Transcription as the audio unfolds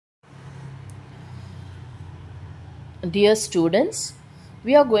Dear students,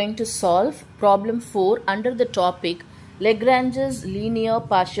 we are going to solve problem 4 under the topic Lagrange's linear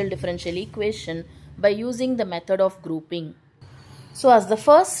partial differential equation by using the method of grouping. So as the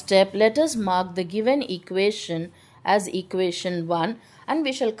first step, let us mark the given equation as equation 1 and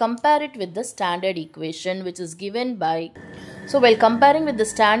we shall compare it with the standard equation which is given by. So while comparing with the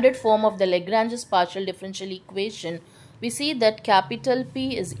standard form of the Lagrange's partial differential equation, we see that capital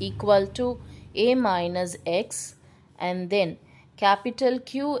P is equal to a minus x and then capital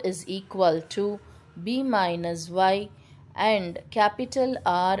Q is equal to b minus y and capital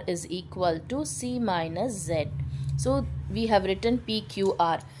R is equal to c minus z. So we have written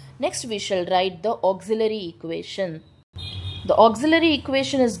PQR. Next we shall write the auxiliary equation. The auxiliary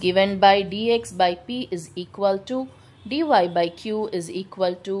equation is given by dx by P is equal to dy by Q is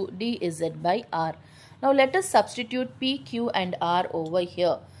equal to dz by R. Now let us substitute P, Q and R over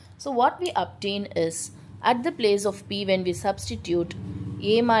here. So what we obtain is, at the place of P when we substitute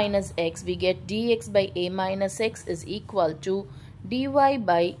a minus x, we get dx by a minus x is equal to dy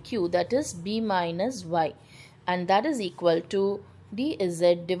by Q, that is b minus y, and that is equal to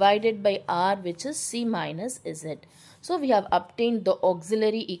dz divided by R, which is c minus z. So we have obtained the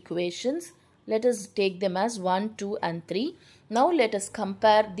auxiliary equations. Let us take them as 1, 2 and 3. Now let us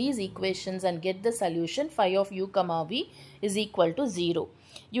compare these equations and get the solution. Phi of u comma v is equal to 0.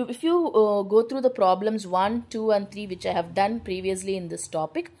 If you go through the problems 1, 2 and 3 which I have done previously in this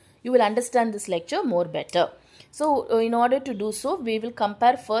topic, you will understand this lecture more better. So in order to do so, we will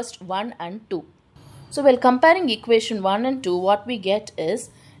compare first 1 and 2. So while comparing equation 1 and 2, what we get is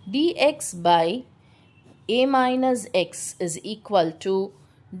dx by a minus x is equal to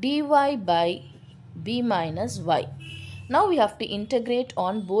dy by b minus y. Now we have to integrate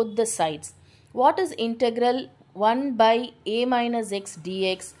on both the sides. What is integral 1 by a minus x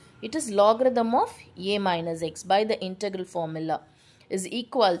dx? It is logarithm of a minus x by the integral formula is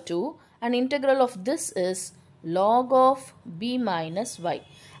equal to, an integral of this is log of b minus y.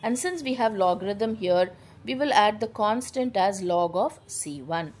 And since we have logarithm here, we will add the constant as log of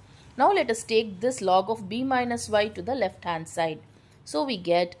c1. Now let us take this log of b minus y to the left hand side. So we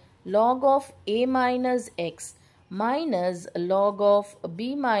get log of a minus x minus log of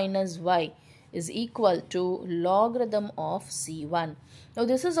b minus y is equal to logarithm of c1. Now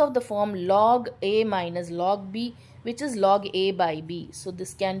this is of the form log a minus log b, which is log a by b. So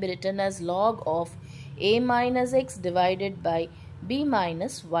this can be written as log of a minus x divided by b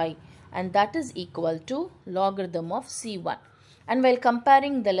minus y, and that is equal to logarithm of c1. And while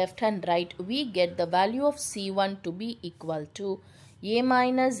comparing the left and right, we get the value of c1 to be equal to a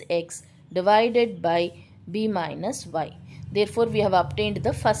minus x divided by b minus y. Therefore, we have obtained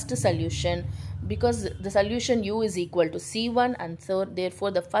the first solution because the solution u is equal to c1, and so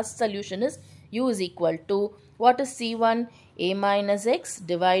therefore the first solution is u is equal to, what is c1? A minus x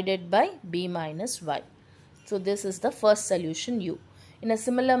divided by b minus y. So this is the first solution u. In a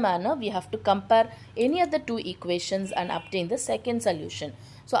similar manner, we have to compare any of the two equations and obtain the second solution.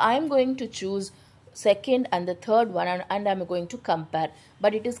 So I am going to choose second and the third one and I am going to compare.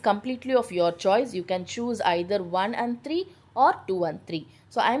 But it is completely of your choice. You can choose either 1 and 3 or 2 and 3.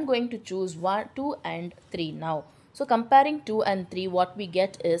 So I am going to choose 1, 2 and 3 now. So comparing 2 and 3, what we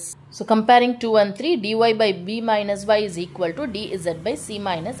get is, so comparing 2 and 3, dy by b minus y is equal to dz by c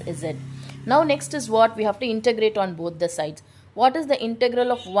minus z. Now next is what? We have to integrate on both the sides. What is the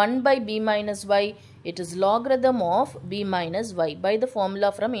integral of 1 by b minus y? It is logarithm of b minus y by the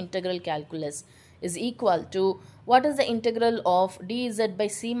formula from integral calculus is equal to, what is the integral of dz by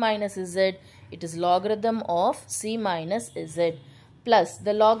c minus z? It is logarithm of c minus z plus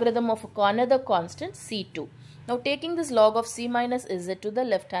the logarithm of another constant c2. Now taking this log of c minus z to the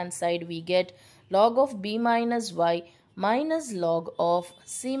left hand side, we get log of b minus y minus log of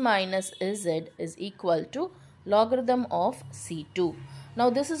c minus z is equal to logarithm of c2. Now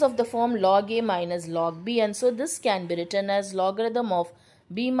this is of the form log a minus log b, and so this can be written as logarithm of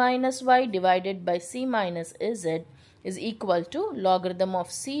b minus y divided by c minus z is equal to logarithm of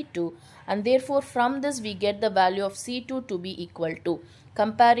c2, and therefore from this we get the value of c2 to be equal to,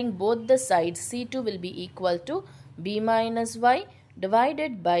 comparing both the sides, c2 will be equal to b minus y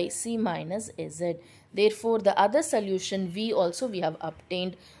divided by c minus z. Therefore the other solution v also we have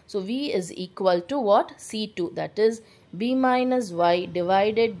obtained. So v is equal to what? c2, that is b minus y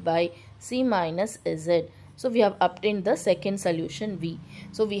divided by c minus z. So we have obtained the second solution v.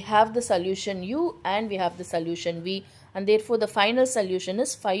 So we have the solution u and we have the solution v, and therefore the final solution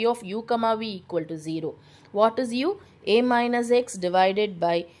is phi of u comma v equal to 0. What is u? A minus x divided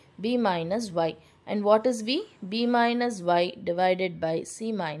by b minus y. And what is v? B minus y divided by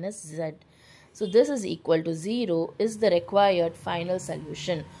c minus z. So this is equal to 0 is the required final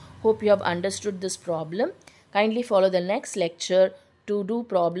solution. Hope you have understood this problem. Kindly follow the next lecture to do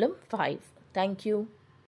problem 5. Thank you.